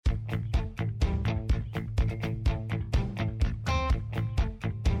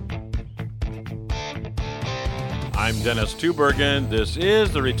I'm Dennis Tubergen. This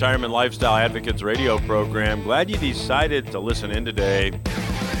is the Retirement Lifestyle Advocates radio program. Glad you decided to listen in today.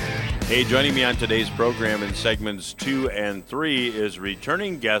 Hey, joining me on today's program in segments 2 and 3 is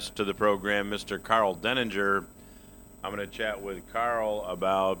returning guest to the program, Mr. Karl Denninger. I'm going to chat with Karl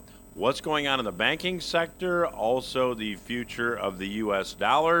about what's going on in the banking sector, also the future of the U.S.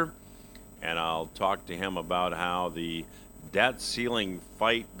 dollar, and I'll talk to him about how the debt ceiling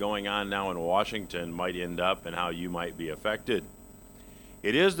fight going on now in Washington might end up and how you might be affected.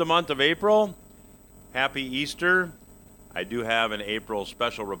 It is the month of April. Happy Easter. I do have an April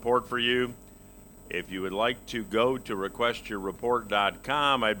special report for you. If you would like to go to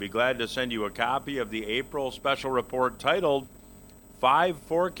requestyourreport.com, I'd be glad to send you a copy of the April special report titled 5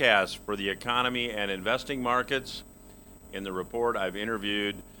 Forecasts for the Economy and Investing Markets. In the report, I've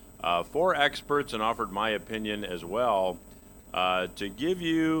interviewed 4 experts and offered my opinion as well to give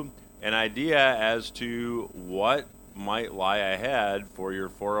you an idea as to what might lie ahead for your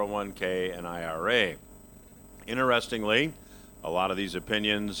 401k and IRA. Interestingly, a lot of these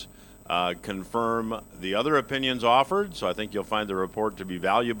opinions confirm the other opinions offered, so I think you'll find the report to be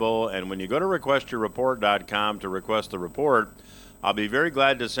valuable. And when you go to requestyourreport.com to request the report, I'll be very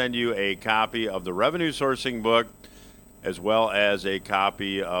glad to send you a copy of the revenue sourcing book as well as a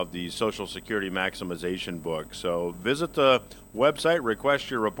copy of the Social Security maximization book. So visit the website,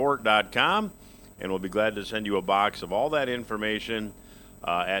 requestyourreport.com, and we'll be glad to send you a box of all that information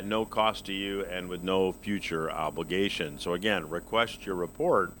at no cost to you and with no future obligation. So again,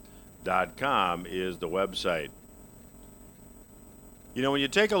 requestyourreport.com is the website. You know, when you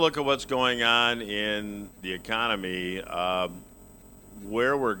take a look at what's going on in the economy,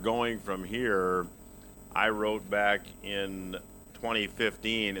 where we're going from here, I wrote back in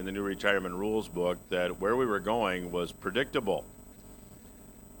 2015 in the New Retirement Rules book that where we were going was predictable.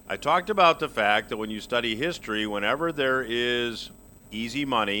 I talked about the fact that when you study history, whenever there is easy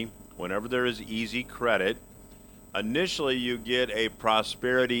money, whenever there is easy credit, initially you get a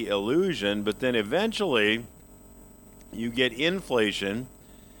prosperity illusion, but then eventually you get inflation,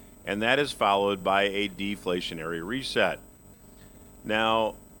 and that is followed by a deflationary reset.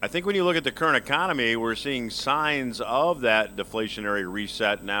 Now, I think when you look at the current economy, we're seeing signs of that deflationary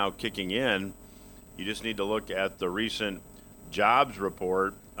reset now kicking in. You just need to look at the recent jobs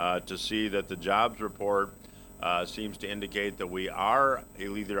report to see that the jobs report seems to indicate that we are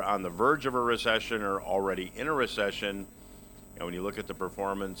either on the verge of a recession or already in a recession. And when you look at the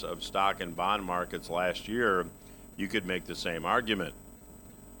performance of stock and bond markets last year, you could make the same argument.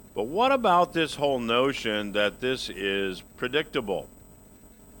 But what about this whole notion that this is predictable?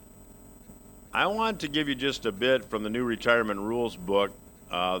 I want to give you just a bit from the New Retirement Rules book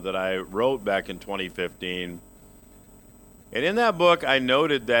that I wrote back in 2015. And in that book, I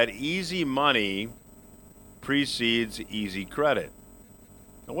noted that easy money precedes easy credit.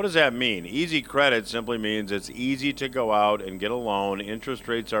 Now, what does that mean? Easy credit simply means it's easy to go out and get a loan. Interest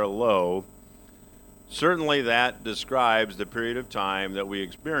rates are low. Certainly that describes the period of time that we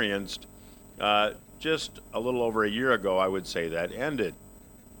experienced just a little over a year ago, I would say that ended.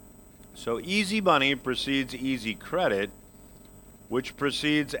 So easy money precedes easy credit, which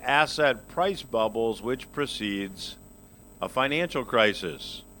precedes asset price bubbles, which precedes a financial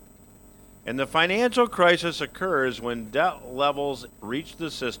crisis. And the financial crisis occurs when debt levels reach the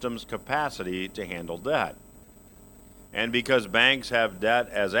system's capacity to handle debt. And because banks have debt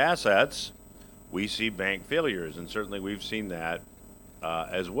as assets, we see bank failures, and certainly we've seen that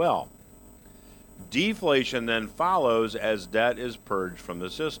as well. Deflation then follows as debt is purged from the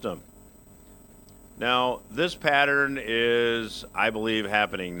system. Now, this pattern is, I believe,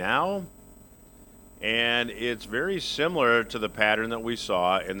 happening now, and it's very similar to the pattern that we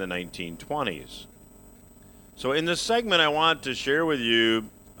saw in the 1920s. So in this segment, I want to share with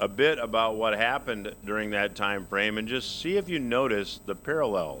you a bit about what happened during that time frame and just see if you notice the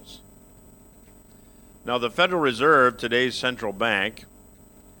parallels. Now, the Federal Reserve, today's central bank,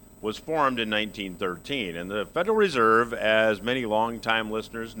 was formed in 1913, and the Federal Reserve, as many longtime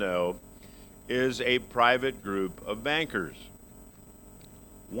listeners know, is a private group of bankers.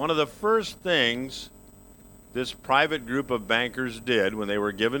 One of the first things this private group of bankers did when they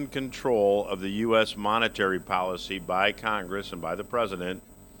were given control of the U.S. monetary policy by Congress and by the President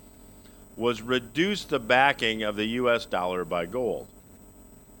was reduce the backing of the U.S. dollar by gold.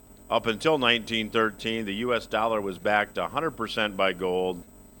 Up until 1913, the U.S. dollar was backed 100% by gold,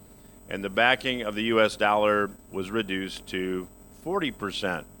 and the backing of the U.S. dollar was reduced to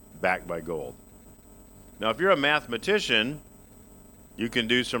 40% backed by gold. Now, if you're a mathematician, you can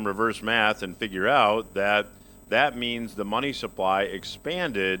do some reverse math and figure out that that means the money supply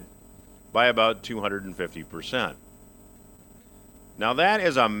expanded by about 250%. Now that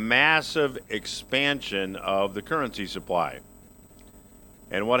is a massive expansion of the currency supply.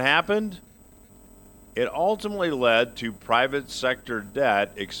 And what happened? It ultimately led to private sector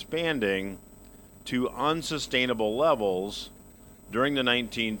debt expanding to unsustainable levels during the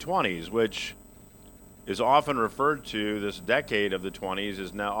 1920s, which is often referred to, this decade of the 20s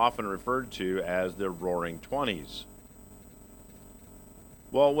is now often referred to as the Roaring Twenties.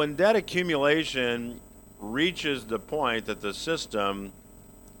 Well, when debt accumulation reaches the point that the system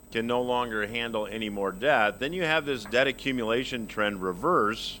can no longer handle any more debt, then you have this debt accumulation trend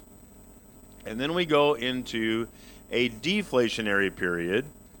reverse, and then we go into a deflationary period,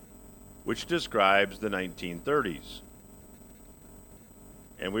 which describes the 1930s.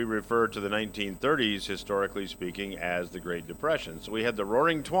 And we refer to the 1930s, historically speaking, as the Great Depression. So we had the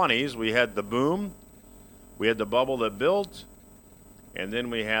Roaring Twenties, we had the boom, we had the bubble that built, and then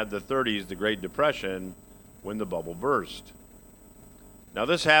we had the 30s, the Great Depression, when the bubble burst. Now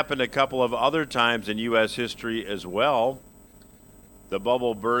this happened a couple of other times in U.S. history as well. The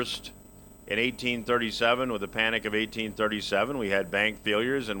bubble burst in 1837 with the Panic of 1837. We had bank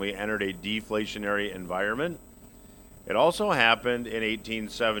failures and we entered a deflationary environment. It also happened in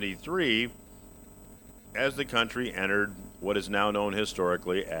 1873 as the country entered what is now known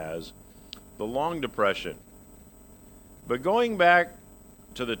historically as the Long Depression. But going back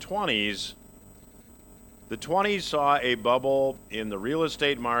to the 20s saw a bubble in the real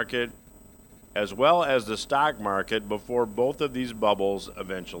estate market as well as the stock market before both of these bubbles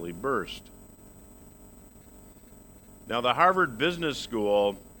eventually burst. Now, the Harvard Business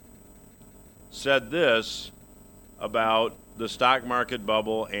School said this about the stock market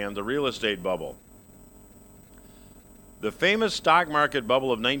bubble and the real estate bubble. The famous stock market bubble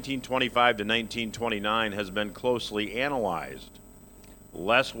of 1925 to 1929 has been closely analyzed.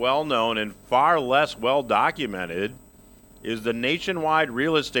 Less well known and far less well documented is the nationwide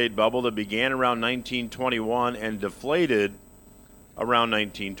real estate bubble that began around 1921 and deflated around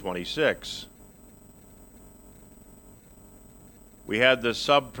 1926. We had the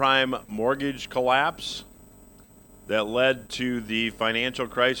subprime mortgage collapse that led to the financial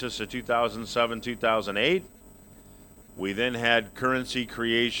crisis of 2007-2008. We then had currency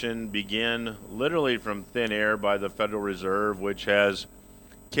creation begin literally from thin air by the Federal Reserve, which has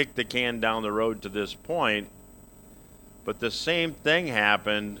kicked the can down the road to this point. But the same thing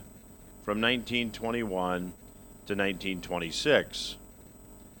happened from 1921 to 1926.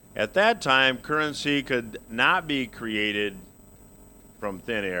 At that time, currency could not be created from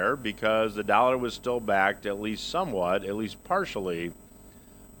thin air because the dollar was still backed at least somewhat, at least partially,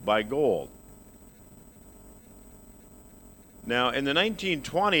 by gold. Now, in the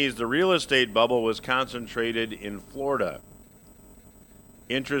 1920s, the real estate bubble was concentrated in Florida.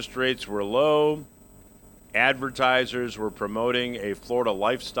 Interest rates were low. Advertisers were promoting a Florida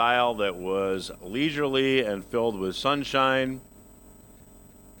lifestyle that was leisurely and filled with sunshine.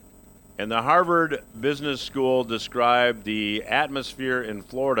 And the Harvard Business School described the atmosphere in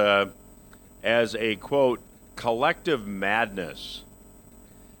Florida as a, quote, collective madness.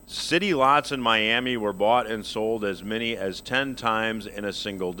 City lots in Miami were bought and sold as many as 10 times in a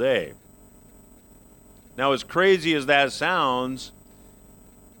single day. Now, as crazy as that sounds,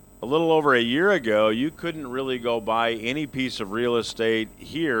 a little over a year ago, you couldn't really go buy any piece of real estate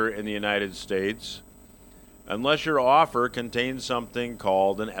here in the United States unless your offer contained something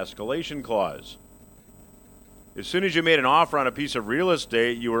called an escalation clause. As soon as you made an offer on a piece of real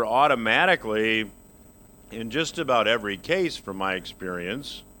estate, you were automatically, in just about every case from my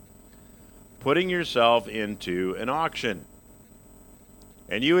experience, putting yourself into an auction.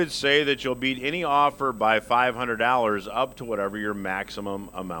 And you would say that you'll beat any offer by $500 up to whatever your maximum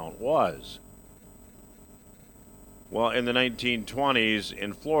amount was. Well, in the 1920s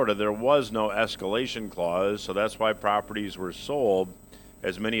in Florida, there was no escalation clause, so that's why properties were sold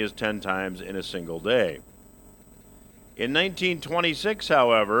as many as 10 times in a single day. In 1926,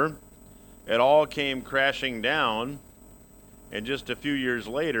 however, it all came crashing down, and just a few years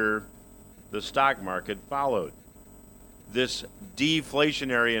later, the stock market followed. This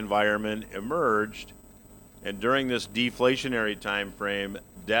deflationary environment emerged, and during this deflationary time frame,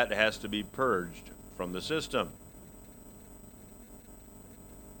 debt has to be purged from the system.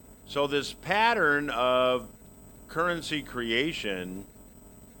 So this pattern of currency creation,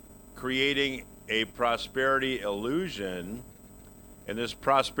 creating a prosperity illusion, and this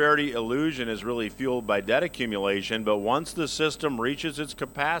prosperity illusion is really fueled by debt accumulation, but once the system reaches its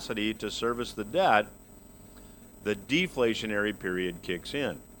capacity to service the debt, the deflationary period kicks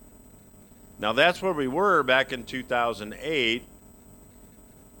in. Now that's where we were back in 2008,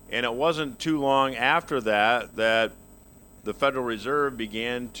 and it wasn't too long after that the Federal Reserve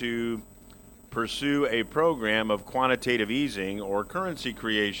began to pursue a program of quantitative easing or currency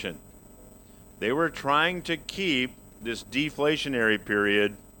creation. They were trying to keep this deflationary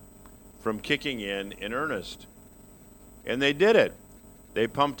period from kicking in earnest. And they did it. They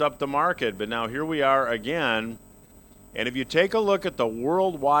pumped up the market, but now here we are again. And if you take a look at the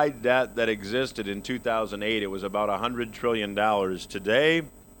worldwide debt that existed in 2008, it was about $100 trillion. Today,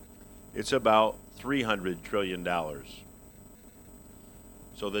 it's about $300 trillion.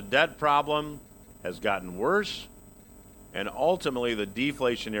 So the debt problem has gotten worse, and ultimately the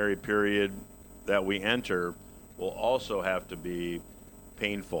deflationary period that we enter will also have to be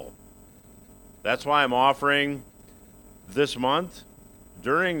painful. That's why I'm offering this month,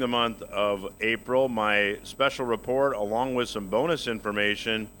 during the month of April, my special report along with some bonus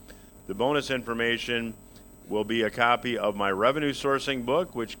information. The bonus information will be a copy of my revenue sourcing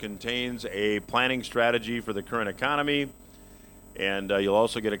book, which contains a planning strategy for the current economy. And you'll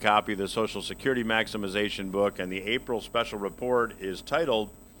also get a copy of the Social Security Maximization book. And the April special report is titled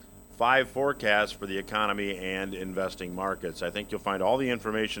 5 Forecasts for the Economy and Investing Markets. I think you'll find all the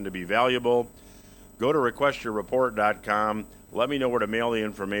information to be valuable. Go to requestyourreport.com. Let me know where to mail the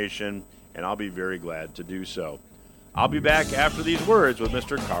information, and I'll be very glad to do so. I'll be back after these words with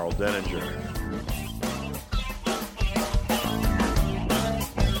Mr. Karl Denninger.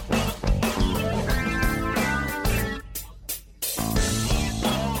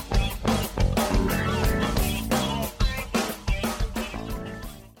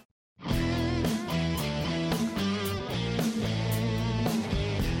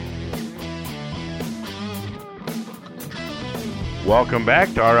 Welcome back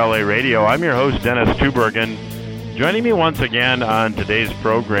to RLA Radio. I'm your host, Dennis Tubergen. Joining me once again on today's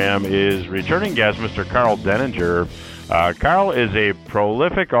program is returning guest, Mr. Karl Denninger. Karl is a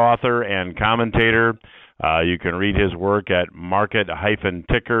prolific author and commentator. You can read his work at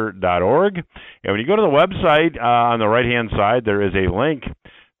market-ticker.org. And when you go to the website, on the right-hand side, there is a link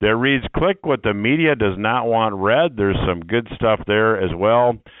that reads, "Click what the media does not want read." There's some good stuff there as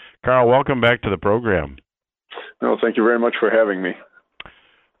well. Karl, welcome back to the program. No, thank you very much for having me.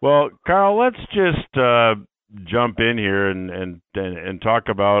 Well, Karl, let's just jump in here and talk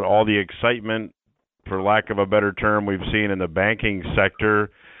about all the excitement, for lack of a better term, we've seen in the banking sector.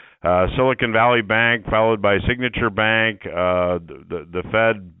 Silicon Valley Bank, followed by Signature Bank, the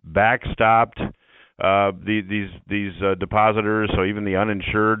Fed backstopped these depositors, so even the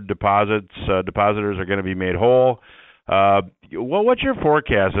uninsured depositors are going to be made whole. Well, what's your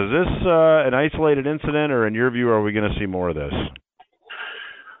forecast? Is this an isolated incident, or in your view, are we going to see more of this?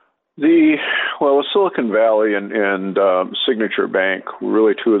 Silicon Valley and Signature Bank were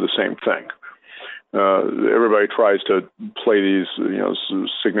really two of the same thing. Everybody tries to play these,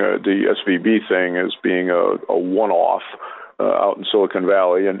 the SVB thing as being a one-off out in Silicon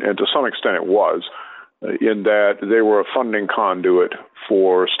Valley, and to some extent it was, in that they were a funding conduit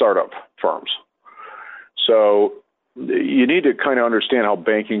for startup firms. So you need to kind of understand how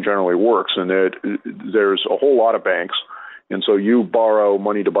banking generally works, and that there's a whole lot of banks. And so you borrow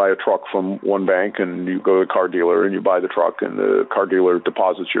money to buy a truck from one bank, and you go to the car dealer and you buy the truck, and the car dealer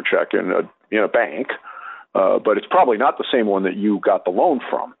deposits your check in a bank, but it's probably not the same one that you got the loan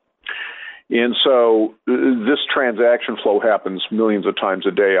from. And so this transaction flow happens millions of times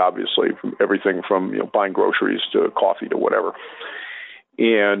a day, obviously, from everything from buying groceries to coffee to whatever.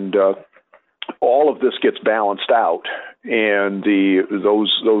 And all of this gets balanced out, and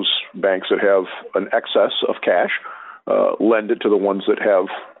those banks that have an excess of cash lend it to the ones that have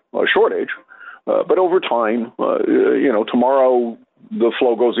a shortage. But over time, tomorrow the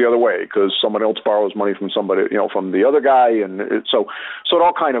flow goes the other way because someone else borrows money from somebody, from the other guy, and so it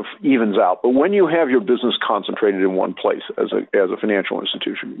all kind of evens out. But when you have your business concentrated in one place as a financial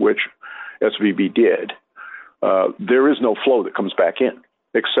institution, which SVB did, there is no flow that comes back in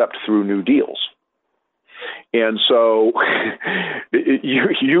except through new deals. And so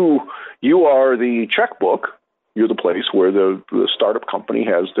you are the checkbook. You're the place where the startup company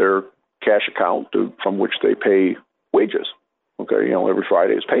has their cash account from which they pay wages. Okay, every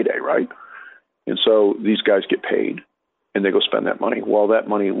Friday is payday, right? And so these guys get paid, and they go spend that money. Well, that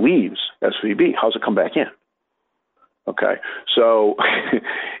money leaves SVB. How's it come back in? Okay, so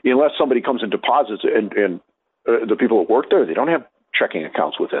unless somebody comes and deposits, and the people that work there, they don't have checking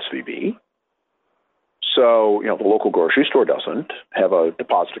accounts with SVB. So, the local grocery store doesn't have a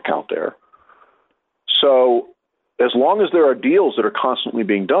deposit account there. So as long as there are deals that are constantly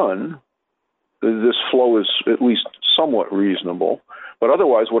being done, this flow is at least somewhat reasonable. But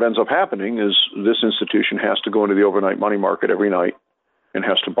otherwise, what ends up happening is this institution has to go into the overnight money market every night and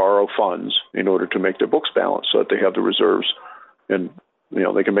has to borrow funds in order to make their books balance so that they have the reserves and,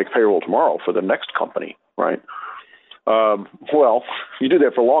 they can make payroll tomorrow for the next company, right? Well, you do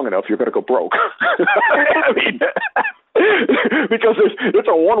that for long enough, you're going to go broke. I mean, because it's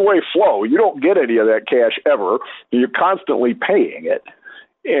a one-way flow. You don't get any of that cash ever. You're constantly paying it.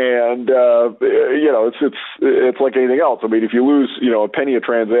 And, it's like anything else. I mean, if you lose, a penny a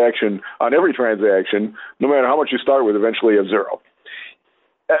transaction on every transaction, no matter how much you start with, eventually you have zero.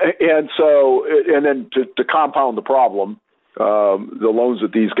 And so, and then to compound the problem, the loans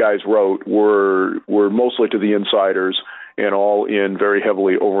that these guys wrote were mostly to the insiders and all in very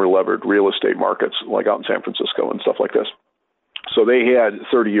heavily over-levered real estate markets, like out in San Francisco and stuff like this. So they had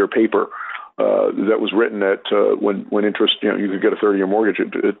 30-year paper that was written at when interest, you could get a 30-year mortgage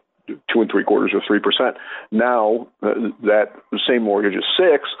at 2 3/4 or 3%. Now that same mortgage is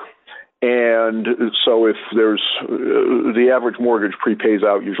 6%. And so if there's the average mortgage prepays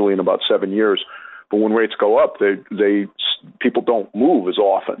out usually in about 7 years, but when rates go up, people don't move as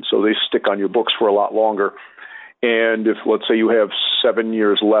often, so they stick on your books for a lot longer. And if, let's say, you have 7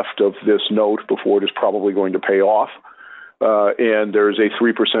 years left of this note before it is probably going to pay off, and there's a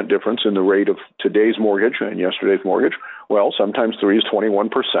 3% difference in the rate of today's mortgage and yesterday's mortgage, well, sometimes 3 is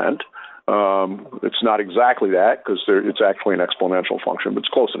 21%. It's not exactly that because it's actually an exponential function, but it's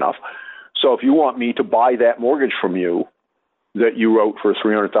close enough. So if you want me to buy that mortgage from you that you wrote for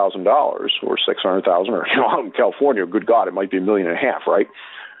 $300,000 or $600,000, or out in California, good God, it might be $1.5 million, right?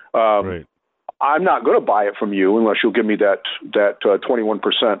 Right. I'm not going to buy it from you unless you'll give me that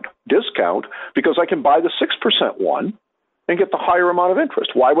 21% discount, because I can buy the 6% one and get the higher amount of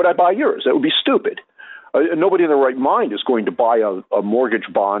interest. Why would I buy yours? That would be stupid. Nobody in their right mind is going to buy a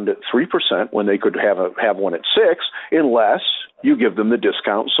mortgage bond at 3% when they could have one at 6%, unless you give them the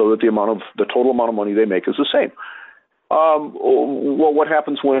discount so that the total amount of money they make is the same. Well, what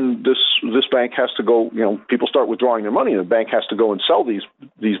happens when this bank has to go? People start withdrawing their money, and the bank has to go and sell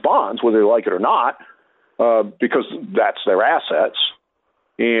these bonds, whether they like it or not, because that's their assets.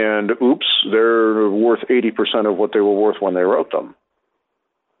 And oops, they're worth 80% of what they were worth when they wrote them.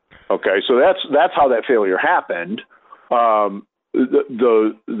 Okay, so that's how that failure happened.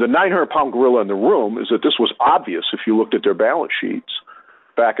 The 900-pound gorilla in the room is that this was obvious if you looked at their balance sheets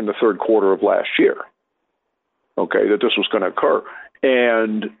back in the third quarter of last year. Okay, that this was going to occur.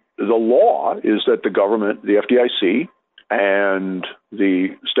 And the law is that the government, the FDIC, and the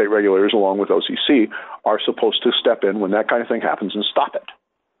state regulators, along with OCC, are supposed to step in when that kind of thing happens and stop it.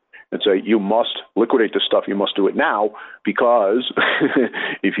 And say, you must liquidate this stuff, you must do it now, because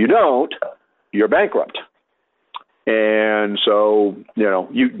if you don't, you're bankrupt. And so,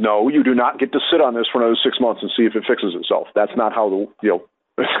 you do not get to sit on this for another 6 months and see if it fixes itself. That's not how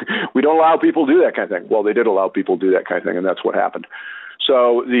we don't allow people to do that kind of thing. Well, they did allow people to do that kind of thing, and that's what happened.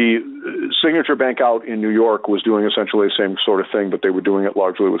 So the Signature Bank out in New York was doing essentially the same sort of thing, but they were doing it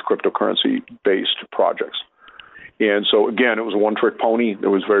largely with cryptocurrency-based projects. And so, again, it was a one-trick pony.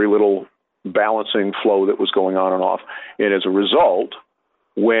 There was very little balancing flow that was going on and off. And as a result,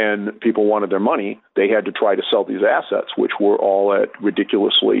 when people wanted their money, they had to try to sell these assets, which were all at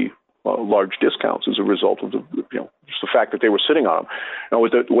ridiculously large discounts as a result of just the fact that they were sitting on them. Now,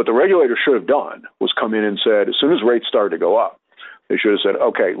 what the regulator should have done was come in and said, as soon as rates started to go up, they should have said,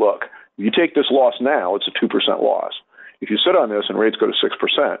 okay, look, if you take this loss now, it's a 2% loss. If you sit on this and rates go to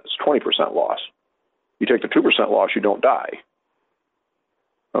 6%, it's 20% loss. You take the 2% loss, you don't die.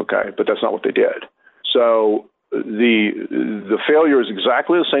 Okay, but that's not what they did. So the failure is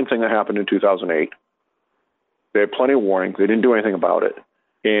exactly the same thing that happened in 2008. They had plenty of warning. They didn't do anything about it.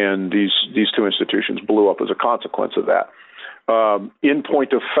 And these two institutions blew up as a consequence of that. In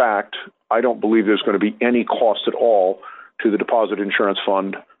point of fact, I don't believe there's going to be any cost at all to the Deposit Insurance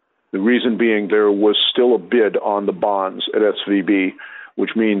Fund. The reason being there was still a bid on the bonds at SVB,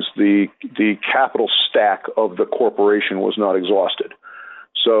 which means the capital stack of the corporation was not exhausted.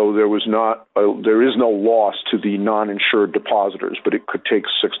 So there is no loss to the non-insured depositors, but it could take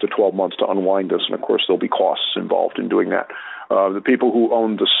 6 to 12 months to unwind this, and of course there'll be costs involved in doing that. The people who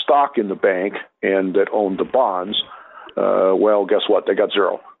owned the stock in the bank and that owned the bonds, well, guess what? They got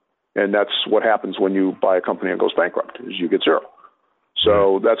zero. And that's what happens when you buy a company that goes bankrupt, is you get zero.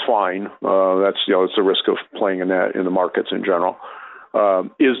 So that's fine. It's the risk of playing in the markets in general.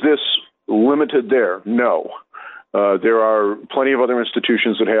 Is this limited there? No. There are plenty of other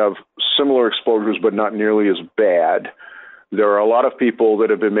institutions that have similar exposures, but not nearly as bad. There are a lot of people that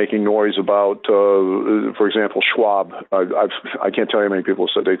have been making noise about, for example, Schwab. I can't tell you how many people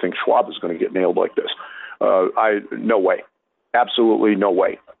said they think Schwab is going to get nailed like this. No way. Absolutely no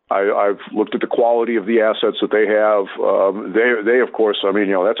way. I've looked at the quality of the assets that they have. They of course, I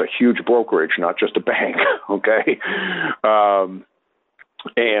mean, that's a huge brokerage, not just a bank. Okay.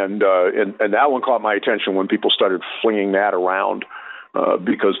 And that one caught my attention when people started flinging that around,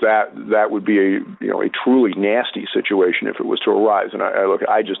 because that would be a truly nasty situation if it was to arise. And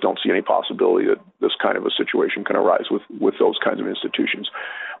I just don't see any possibility that this kind of a situation can arise with those kinds of institutions.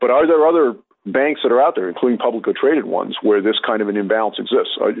 But are there other banks that are out there, including publicly traded ones, where this kind of an imbalance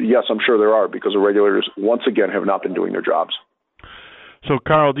exists? Yes, I'm sure there are, because the regulators once again have not been doing their jobs. So,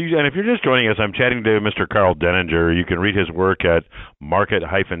 Karl, and if you're just joining us, I'm chatting to Mr. Karl Denninger. You can read his work at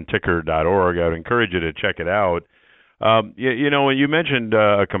market-ticker.org. I would encourage you to check it out. You mentioned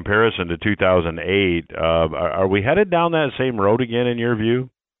a comparison to 2008. Are we headed down that same road again, in your view?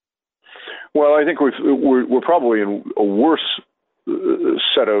 Well, I think we're probably in a worse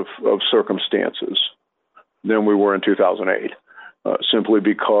set of circumstances than we were in 2008. Simply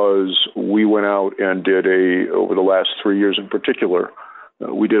because we went out and did over the last 3 years in particular,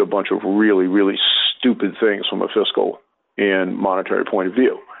 we did a bunch of really, really stupid things from a fiscal and monetary point of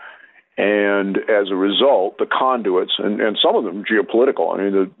view. And as a result, the conduits, and some of them geopolitical, I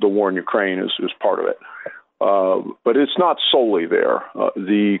mean, the war in Ukraine is part of it. But it's not solely there.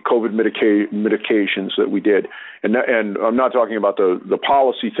 The COVID mitigations that we did, and I'm not talking about the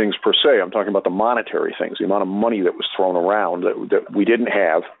policy things per se. I'm talking about the monetary things, the amount of money that was thrown around that we didn't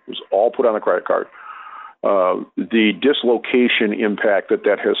have. It was all put on the credit card. The dislocation impact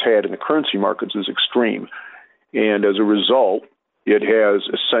that has had in the currency markets is extreme. And as a result, it has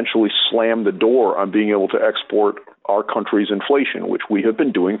essentially slammed the door on being able to export our country's inflation, which we have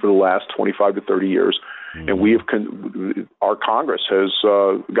been doing for the last 25 to 30 years. And our Congress has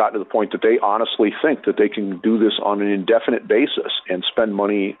gotten to the point that they honestly think that they can do this on an indefinite basis and spend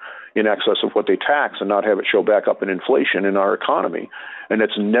money in excess of what they tax and not have it show back up in inflation in our economy. And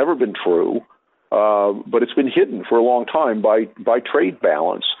it's never been true, but it's been hidden for a long time by trade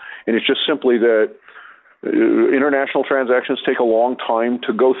balance. And it's just simply that international transactions take a long time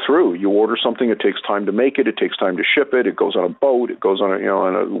to go through. You order something, it takes time to make it, it takes time to ship it, it goes on a boat, it goes on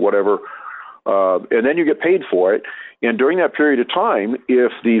on a whatever, and then you get paid for it. And during that period of time,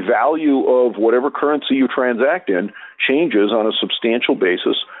 if the value of whatever currency you transact in changes on a substantial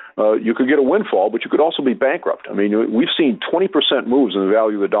basis, you could get a windfall, but you could also be bankrupt. I mean, we've seen 20% moves in the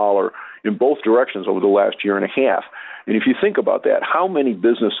value of the dollar in both directions over the last year and a half. And if you think about that, how many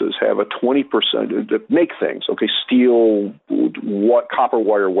businesses have a 20% that make things, okay, steel, copper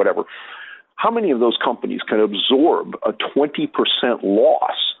wire, whatever. How many of those companies can absorb a 20%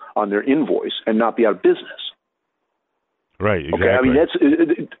 loss on their invoice and not be out of business? Right, exactly. Okay, I mean, that's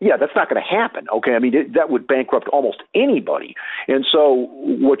not going to happen. Okay, I mean, that would bankrupt almost anybody. And so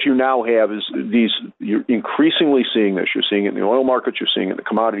what you now have is you're increasingly seeing this. You're seeing it in the oil markets, you're seeing it in the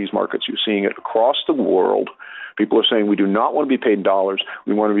commodities markets, you're seeing it across the world. People are saying we do not want to be paid in dollars.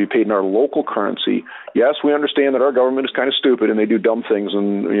 We want to be paid in our local currency. Yes, we understand that our government is kind of stupid and they do dumb things,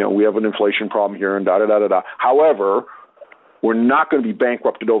 and we have an inflation problem here and da-da-da-da-da. However, we're not going to be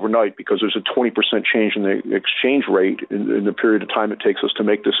bankrupted overnight because there's a 20% change in the exchange rate in the period of time it takes us to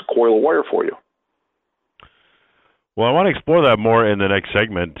make this coil of wire for you. Well, I want to explore that more in the next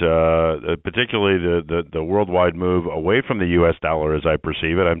segment, particularly the worldwide move away from the U.S. dollar as I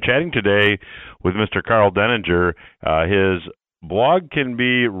perceive it. I'm chatting today with Mr. Karl Denninger. His blog can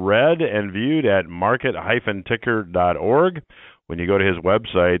be read and viewed at market-ticker.org. When you go to his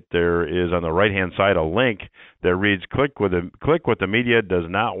website, there is on the right-hand side a link that reads, click what the media does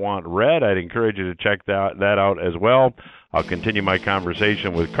not want read. I'd encourage you to check that out as well. I'll continue my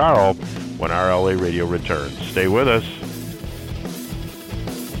conversation with Karl when RLA Radio returns. Stay with us.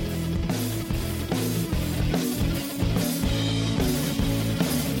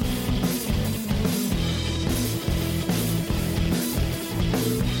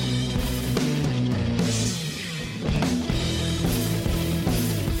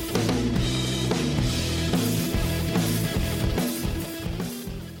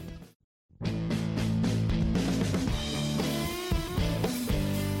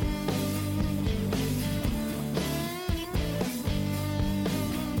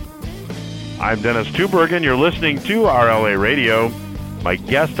 I'm Dennis Tubbergen. You're listening to RLA Radio. My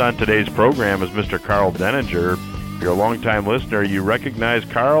guest on today's program is Mr. Karl Denninger. If you're a longtime listener, you recognize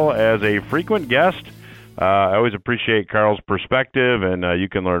Karl as a frequent guest. I always appreciate Karl's perspective, and you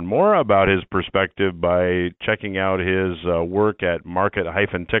can learn more about his perspective by checking out his work at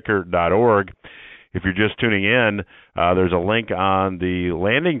market-ticker.org. If you're just tuning in, there's a link on the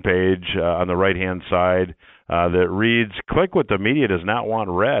landing page on the right-hand side that reads, click what the media does not want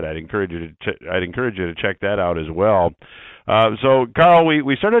read. I'd encourage you to check that out as well. So, Karl,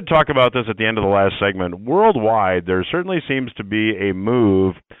 we started to talk about this at the end of the last segment. Worldwide, there certainly seems to be a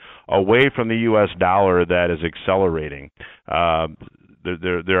move away from the U.S. dollar that is accelerating.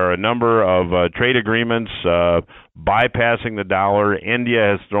 There are a number of trade agreements bypassing the dollar.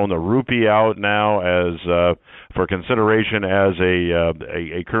 India has thrown the rupee out now as for consideration as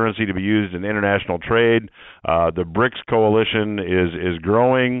a currency to be used in international trade. The BRICS coalition is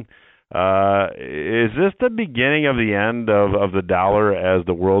growing. Is this the beginning of the end of the dollar as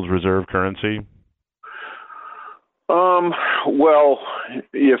the world's reserve currency? Well,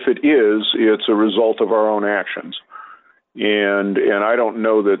 if it is, it's a result of our own actions. And I don't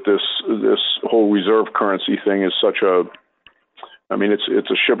know that this whole reserve currency thing is such a, I mean,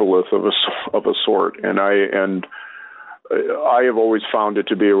 it's a shibboleth of a sort, and I have always found it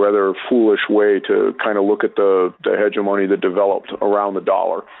to be a rather foolish way to kind of look at the hegemony that developed around the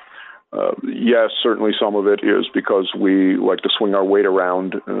dollar. Yes, certainly some of it is because we like to swing our weight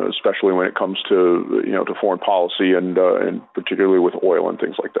around, especially when it comes to to foreign policy and particularly with oil and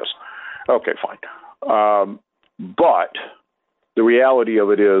things like this. Okay, fine. But the reality of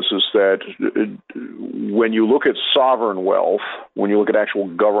it is that when you look at sovereign wealth, when you look at actual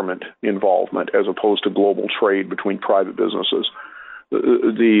government involvement as opposed to global trade between private businesses,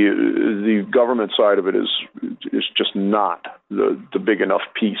 the government side of it is just not the big enough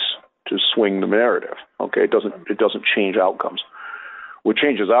piece to swing the narrative. Okay, it doesn't change outcomes. What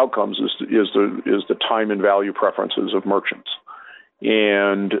changes outcomes is the time and value preferences of merchants,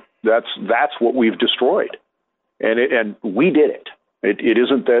 and that's what we've destroyed. And we did it. It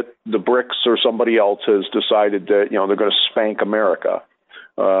isn't that the BRICS or somebody else has decided that they're going to spank America.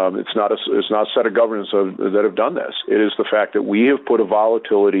 It's not a set of governments that have done this. It is the fact that we have put a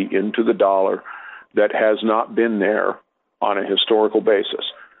volatility into the dollar that has not been there on a historical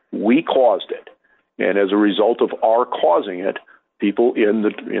basis. We caused it, and as a result of our causing it, people in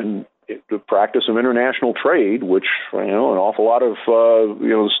the practice of international trade, which an awful lot of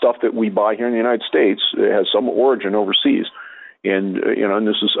the stuff that we buy here in the United States has some origin overseas, and and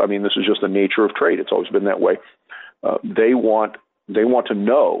this is just the nature of trade. It's always been that way. They want to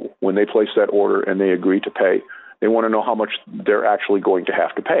know when they place that order and they agree to pay. They want to know how much they're actually going to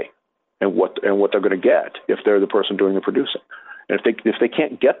have to pay, and what they're going to get if they're the person doing the producing. And if they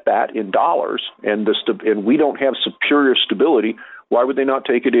can't get that in dollars and we don't have superior stability, why would they not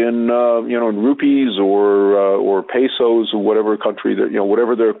take it in in rupees or pesos or whatever country that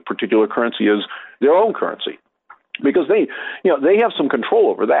whatever their particular currency is, their own currency? Because they have some control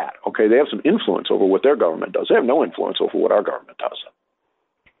over that. Okay, they have some influence over what their government does. They have no influence over what our government does.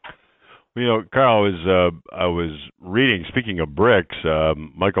 Karl, I was reading. Speaking of BRICS,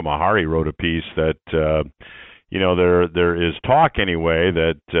 Michael Mahari wrote a piece that there is talk anyway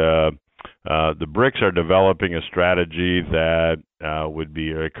that the BRICS are developing a strategy that would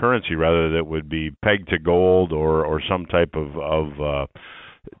be a currency rather that would be pegged to gold or some type of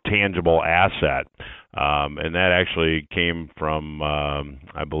tangible asset. And that actually came from,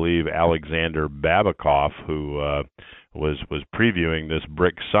 I believe, Alexander Babikoff, who was previewing this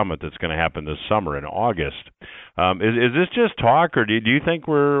BRICS summit that's going to happen this summer in August. Is this just talk, or do you think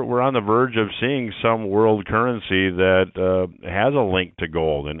we're on the verge of seeing some world currency that has a link to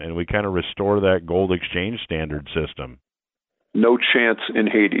gold, and we kind of restore that gold exchange standard system? No chance in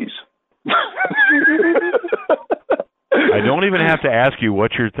Hades. I don't even have to ask you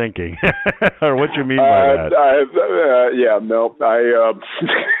what you're thinking or what you mean by that.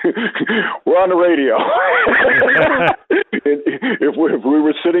 We're on the radio. If we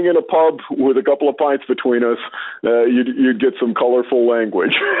were sitting in a pub with a couple of pints between us, you'd get some colorful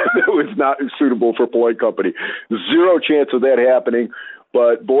language that was not suitable for polite company. Zero chance of that happening.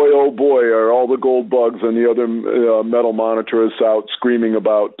 But boy, oh boy, are all the gold bugs and the other metal monetarists out screaming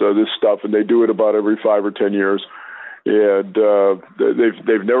about this stuff, and they do it about every 5 or 10 years. And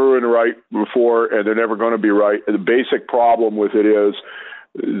they've never been right before, and they're never going to be right. And the basic problem with it is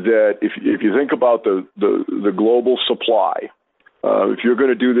that if you think about the global supply, if you're going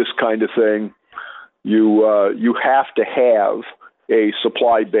to do this kind of thing, you have to have a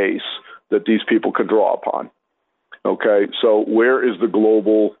supply base that these people can draw upon. Okay, so where is the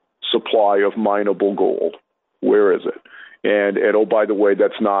global supply of mineable gold? Where is it? And oh, by the way,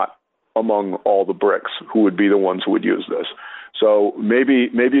 that's not among all the BRICS, who would be the ones who would use this. So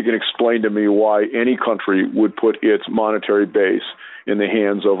maybe you can explain to me why any country would put its monetary base in the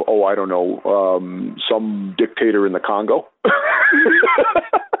hands of, I don't know, some dictator in the Congo.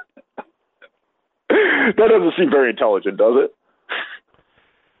 That doesn't seem very intelligent, does it?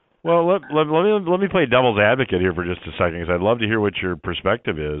 Well, let me play devil's advocate here for just a second, because I'd love to hear what your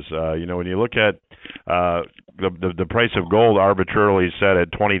perspective is. When you look at the price of gold arbitrarily set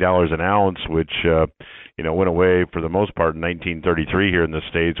at $20 an ounce, which went away for the most part in 1933 here in the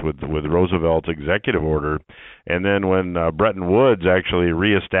States with Roosevelt's executive order, and then when Bretton Woods actually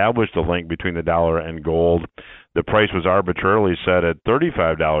reestablished the link between the dollar and gold, the price was arbitrarily set at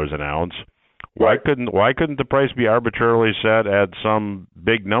 $35 an ounce. Why couldn't the price be arbitrarily set at some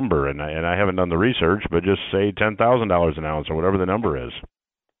big number? And I haven't done the research, but just say $10,000 an ounce or whatever the number is.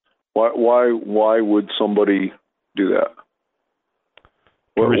 Why would somebody do that?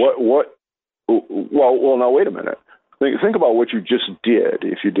 What? Well, now wait a minute. Think about what you just did.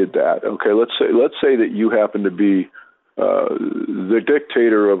 If you did that, okay. Let's say that you happen to be the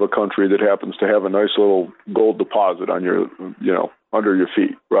dictator of a country that happens to have a nice little gold deposit on your, under your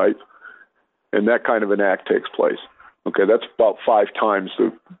feet, right? And that kind of an act takes place. Okay, that's about 5 times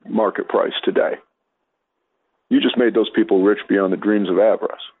the market price today. You just made those people rich beyond the dreams of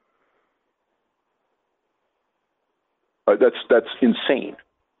avarice. That's insane.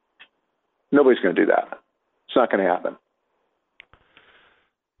 Nobody's going to do that. It's not going to happen.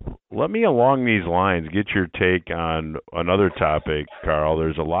 Let me, along these lines, get your take on another topic, Karl.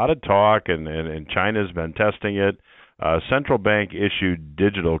 There's a lot of talk, and China's been testing it. Central bank issued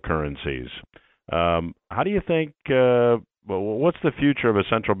digital currencies. How do you think, what's the future of a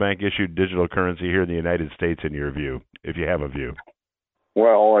central bank issued digital currency here in the United States in your view, if you have a view?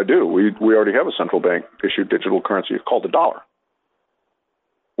 Well, I do. We already have a central bank issued digital currency. It's called the dollar.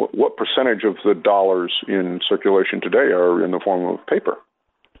 What percentage of the dollars in circulation today are in the form of paper?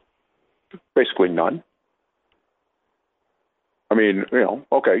 Basically none. I mean,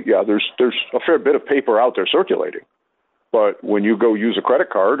 okay, yeah, there's a fair bit of paper out there circulating. But when you go use a credit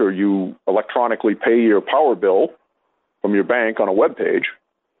card or you electronically pay your power bill from your bank on a web page,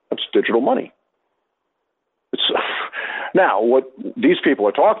 that's digital money. Now, what these people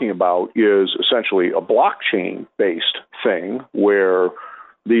are talking about is essentially a blockchain-based thing where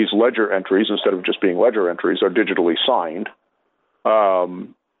these ledger entries, instead of just being ledger entries, are digitally signed.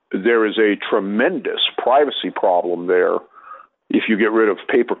 There is a tremendous privacy problem there if you get rid of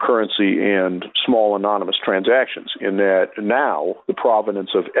paper currency and small anonymous transactions, in that now the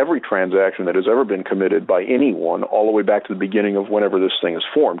provenance of every transaction that has ever been committed by anyone all the way back to the beginning of whenever this thing is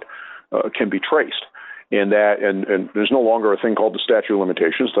formed can be traced. And there's no longer a thing called the statute of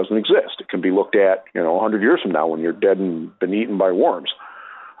limitations. It doesn't exist. It can be looked at, 100 years from now when you're dead and been eaten by worms.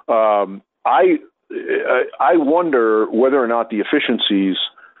 I wonder whether or not the efficiencies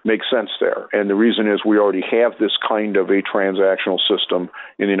make sense there. And the reason is we already have this kind of a transactional system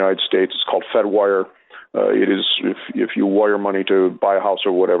in the United States. It's called FedWire. It is, if you wire money to buy a house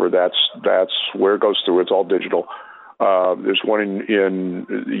or whatever, that's where it goes through. It's all digital. There's one in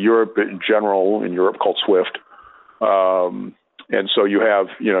Europe in general, in Europe called SWIFT. And so you have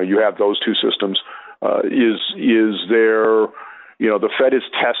those two systems. Is there, the Fed is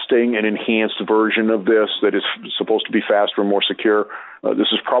testing an enhanced version of this that is supposed to be faster and more secure.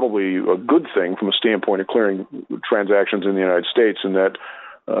 This is probably a good thing from a standpoint of clearing transactions in the United States, in that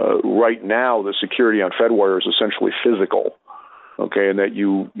right now the security on FedWire is essentially physical. Okay, and that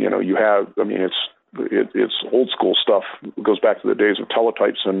you have, I mean, it's old school stuff. It goes back to the days of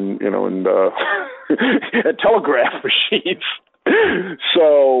teletypes and and telegraph machines.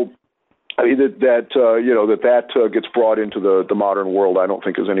 So I mean that gets brought into the modern world, I don't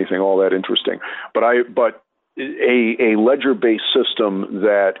think is anything all that interesting. But a ledger-based system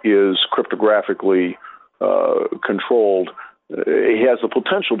that is cryptographically controlled, it has the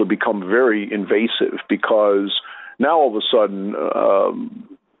potential to become very invasive, because now all of a sudden,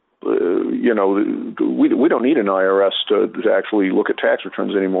 we don't need an IRS to actually look at tax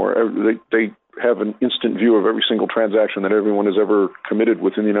returns anymore. They have an instant view of every single transaction that everyone has ever committed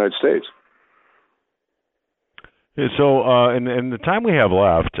within the United States. So, in the time we have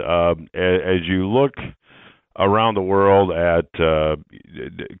left, as you look around the world at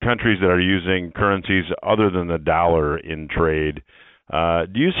countries that are using currencies other than the dollar in trade,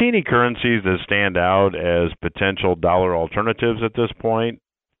 do you see any currencies that stand out as potential dollar alternatives at this point?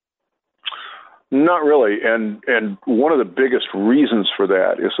 Not really, and one of the biggest reasons for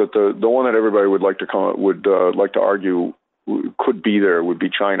that is that the one that everybody would like to argue could be there would be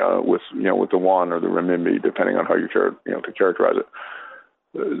China with the yuan or the renminbi, depending on how you to characterize it.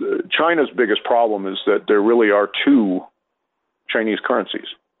 China's biggest problem is that there really are two Chinese currencies.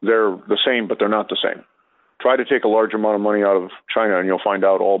 They're the same, but they're not the same. Try to take a large amount of money out of China, and you'll find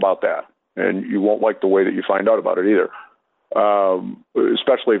out all about that, and you won't like the way that you find out about it either.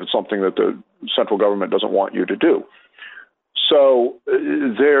 Especially if it's something that the central government doesn't want you to do. So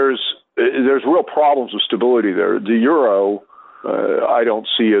there's real problems with stability there. The euro, I don't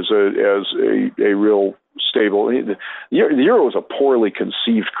see as a real stable. The euro is a poorly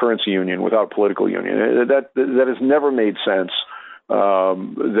conceived currency union without political union. That has never made sense.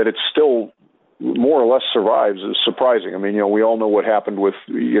 That it still more or less survives is surprising. I mean, we all know what happened with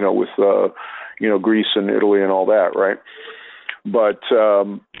Greece and Italy and all that, right? But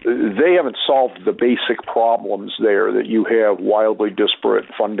they haven't solved the basic problems there, that you have wildly disparate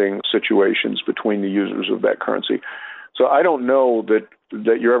funding situations between the users of that currency. So I don't know that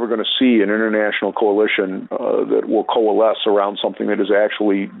you're ever going to see an international coalition that will coalesce around something that is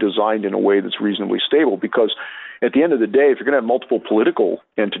actually designed in a way that's reasonably stable, because at the end of the day, if you're going to have multiple political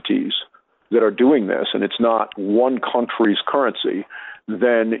entities that are doing this, and it's not one country's currency,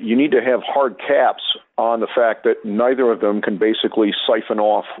 then you need to have hard caps on the fact that neither of them can basically siphon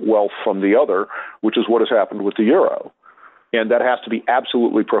off wealth from the other, which is what has happened with the euro. And that has to be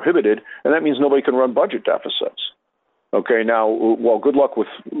absolutely prohibited, and that means nobody can run budget deficits. Okay, now, well, good luck with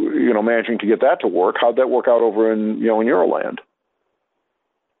managing to get that to work. How'd that work out over in Euroland?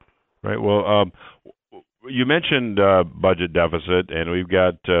 Right. Well, you mentioned budget deficit, and we've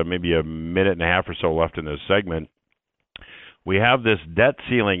got maybe a minute and a half or so left in this segment. We have this debt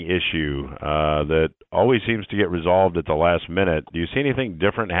ceiling issue that always seems to get resolved at the last minute. Do you see anything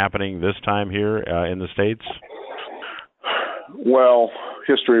different happening this time here in the States? Well,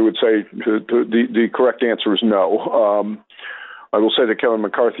 history would say the correct answer is no. I will say that Kevin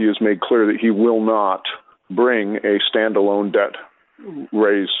McCarthy has made clear that he will not bring a standalone debt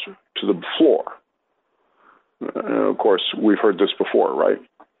raise to the floor. Of course, we've heard this before, right?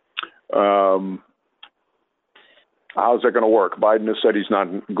 How's that going to work? Biden has said he's not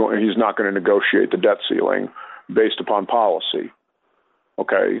going to negotiate the debt ceiling based upon policy.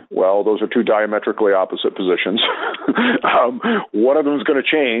 Okay, well, those are two diametrically opposite positions. One of them is going to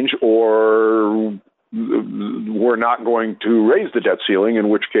change, or we're not going to raise the debt ceiling, in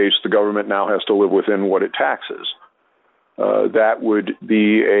which case the government now has to live within what it taxes. That would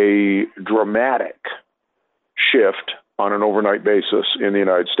be a dramatic shift on an overnight basis in the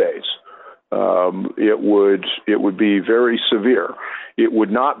United States. It would be very severe. It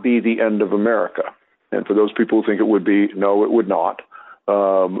would not be the end of America. And for those people who think it would be, no, it would not.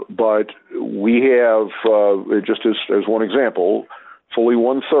 But we have, just as one example, fully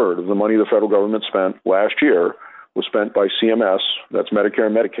 1/3 of the money the federal government spent last year was spent by CMS. That's Medicare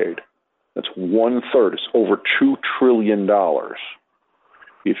and Medicaid. That's 1/3. It's over $2 trillion.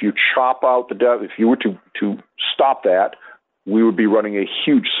 If you chop out the debt, if you were to stop that, we would be running a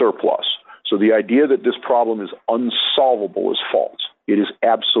huge surplus. So the idea that this problem is unsolvable is false. It is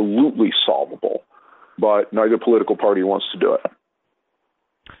absolutely solvable, but neither political party wants to do it.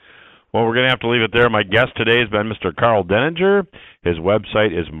 Well, we're going to have to leave it there. My guest today has been Mr. Karl Denninger. His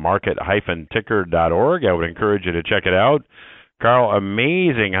website is market-ticker.org. I would encourage you to check it out. Karl,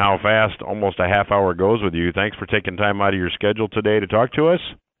 amazing how fast almost a half hour goes with you. Thanks for taking time out of your schedule today to talk to us.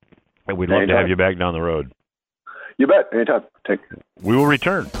 And we'd love to have you back down the road. You bet. Anytime. We will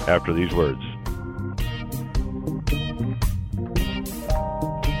return after these words.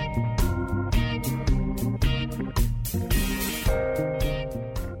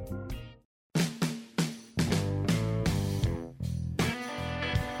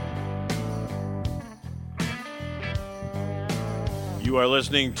 You are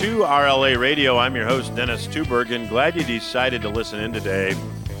listening to RLA Radio. I'm your host, Dennis Tubergen. Glad you decided to listen in today.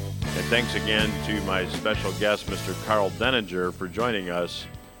 And thanks again to my special guest, Mr. Karl Denninger, for joining us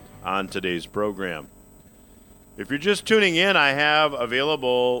on today's program. If you're just tuning in, I have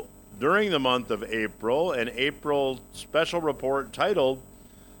available during the month of April an April special report titled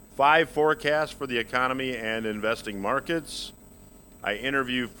 5 Forecasts for the Economy and Investing Markets. I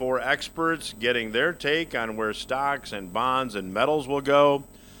interview 4 experts getting their take on where stocks and bonds and metals will go.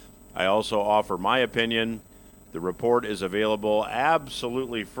 I also offer my opinion. The report is available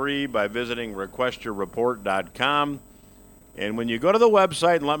absolutely free by visiting requestyourreport.com. And when you go to the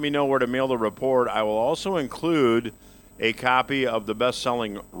website and let me know where to mail the report, I will also include a copy of the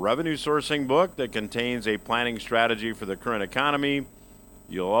best-selling revenue sourcing book that contains a planning strategy for the current economy.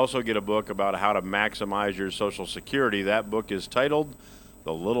 You'll also get a book about how to maximize your Social Security. That book is titled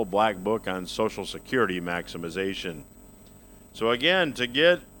The Little Black Book on Social Security Maximization. So again, to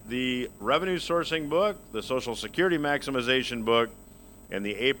get the revenue sourcing book, the Social Security maximization book, and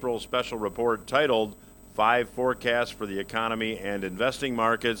the April special report titled 5 Forecasts for the Economy and Investing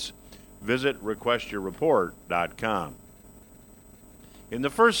Markets, visit requestyourreport.com. In the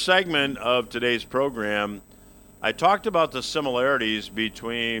first segment of today's program, I talked about the similarities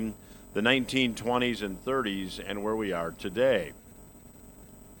between the 1920s and 30s and where we are today.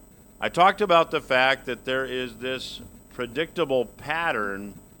 I talked about the fact that there is this predictable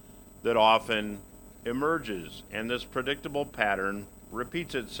pattern that often emerges, and this predictable pattern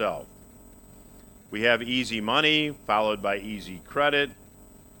repeats itself. We have easy money, followed by easy credit,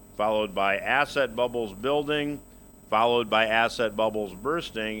 followed by asset bubbles building, followed by asset bubbles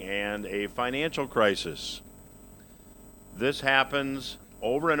bursting, and a financial crisis. This happens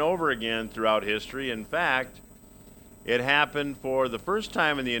over and over again throughout history. In fact, it happened for the first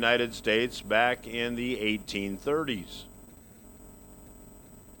time in the United States back in the 1830s.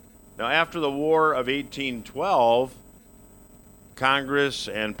 Now, after the War of 1812, Congress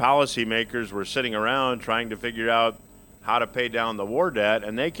and policymakers were sitting around trying to figure out how to pay down the war debt,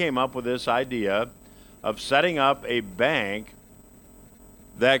 and they came up with this idea of setting up a bank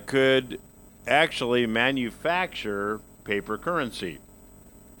that could actually manufacture paper currency.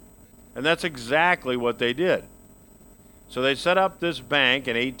 And that's exactly what they did. So they set up this bank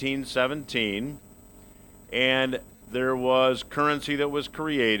in 1817, and there was currency that was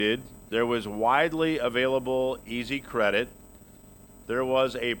created. There was widely available easy credit. There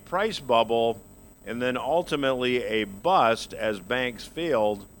was a price bubble, and then ultimately a bust as banks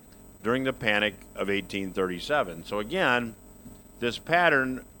failed during the Panic of 1837. So again, this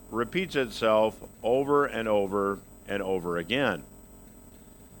pattern repeats itself over and over and over again.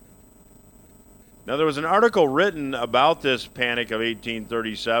 Now, there was an article written about this Panic of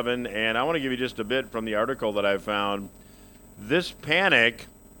 1837, and I want to give you just a bit from the article that I found. This panic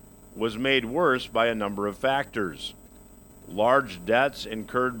was made worse by a number of factors. Large debts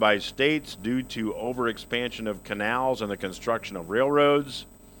incurred by states due to overexpansion of canals and the construction of railroads,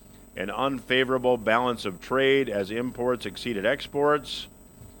 an unfavorable balance of trade as imports exceeded exports,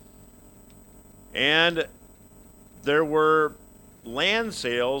 and there were land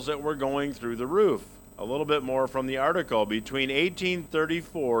sales that were going through the roof. A little bit more from the article. Between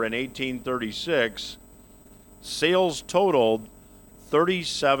 1834 and 1836, sales totaled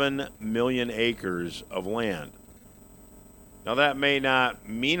 37 million acres of land. Now, that may not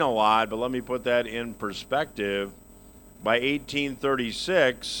mean a lot, but let me put that in perspective. By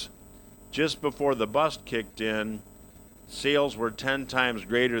 1836, just before the bust kicked in, sales were 10 times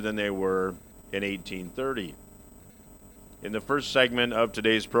greater than they were in 1830. In the first segment of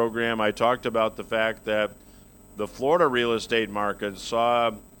today's program, I talked about the fact that the Florida real estate market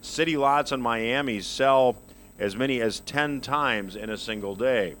saw city lots in Miami sell as many as 10 times in a single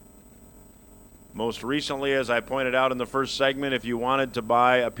day. Most recently, as I pointed out in the first segment, if you wanted to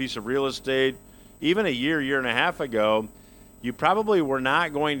buy a piece of real estate even a year and a half ago, you probably were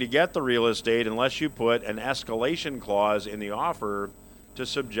not going to get the real estate unless you put an escalation clause in the offer to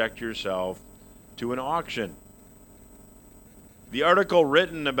subject yourself to an auction. The article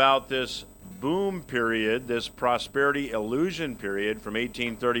written about this boom period, this prosperity illusion period from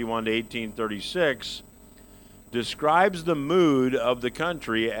 1831 to 1836, describes the mood of the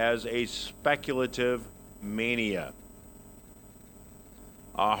country as a speculative mania.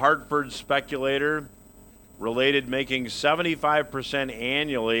 A Hartford speculator related making 75%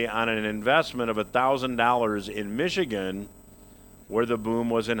 annually on an investment of $1,000 in Michigan, where the boom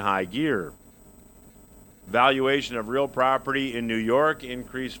was in high gear. Valuation of real property in New York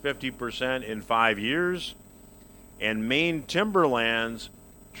increased 50% in 5 years, and Maine timberlands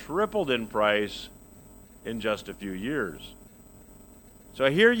tripled in price in just a few years. So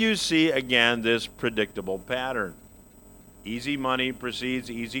here you see again this predictable pattern. Easy money precedes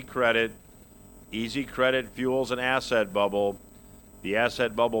easy credit. Easy credit fuels an asset bubble. The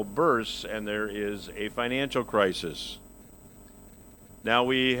asset bubble bursts, and there is a financial crisis. Now,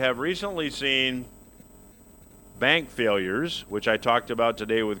 we have recently seen bank failures, which I talked about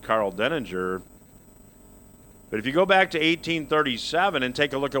today with Karl Denninger. But if you go back to 1837 and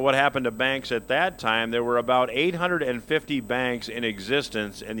take a look at what happened to banks at that time, there were about 850 banks in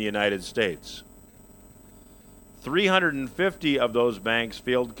existence in the United States. 350 of those banks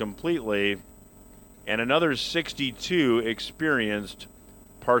failed completely, and another 62 experienced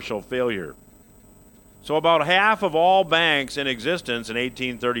partial failure. So about half of all banks in existence in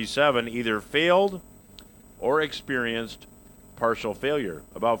 1837 either failed or experienced partial failure.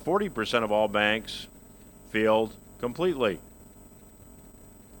 About 40% of all banks failed completely.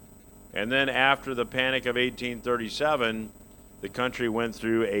 And then after the Panic of 1837, the country went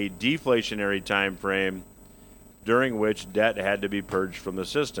through a deflationary time frame during which debt had to be purged from the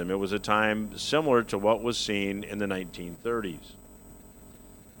system. It was a time similar to what was seen in the 1930s.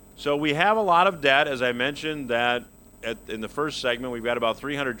 So we have a lot of debt, as I mentioned, that in the first segment, we've got about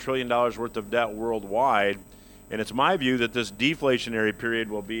 $300 trillion worth of debt worldwide, and it's my view that this deflationary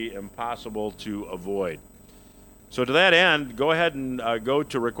period will be impossible to avoid. So to that end, go ahead and go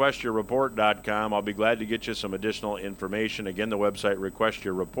to requestyourreport.com. I'll be glad to get you some additional information. Again, the website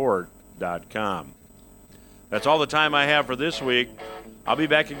requestyourreport.com. That's all the time I have for this week. I'll be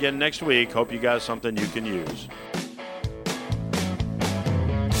back again next week. Hope you got something you can use.